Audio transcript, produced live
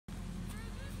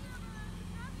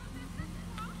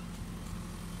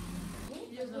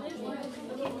Hello,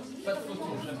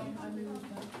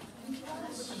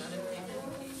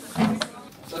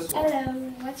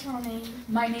 what's your name?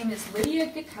 My name is Lydia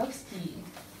Gutowski.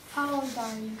 How old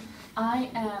are you? I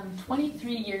am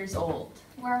 23 years old.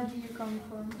 Where do you come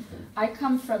from? I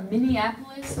come from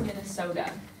Minneapolis, Minnesota.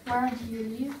 Where do you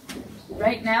live?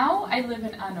 Right now, I live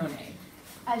in Annonay.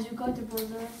 Have you got a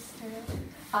brother or sister?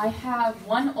 I have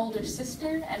one older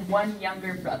sister and one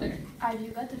younger brother. Have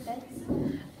you got a pet?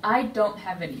 I don't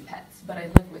have any pets, but I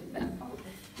live with them.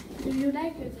 Do you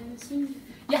like dancing?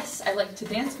 Yes, I like to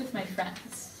dance with my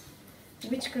friends.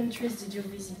 Which countries did you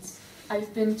visit?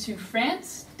 I've been to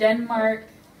France, Denmark,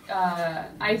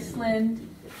 Iceland,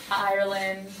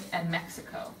 Ireland, and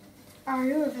Mexico. Are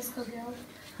you a Vesco girl?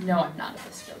 No, I'm not a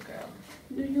Bristol girl.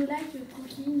 Do you like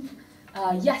cooking?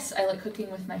 Yes, I like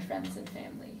cooking with my friends and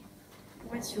family.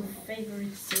 What's your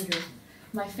favorite singer?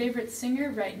 My favorite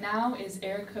singer right now is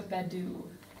Erykah Badu.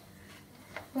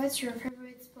 What's your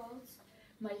favorite sport?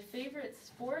 My favorite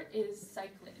sport is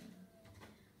cycling.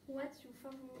 What's your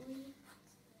favorite movie?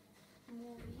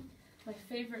 My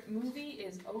favorite movie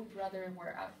is Oh Brother,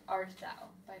 Where Art Thou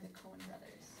by the Coen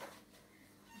brothers.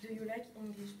 Do you like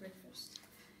English breakfast?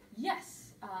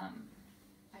 Yes,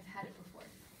 I've had it before.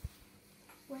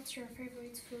 What's your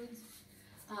favorite food?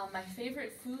 My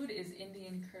favorite food is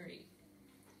Indian curry.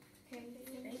 Okay,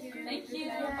 Thank you. Thank you.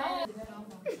 Bye.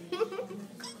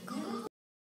 Bye.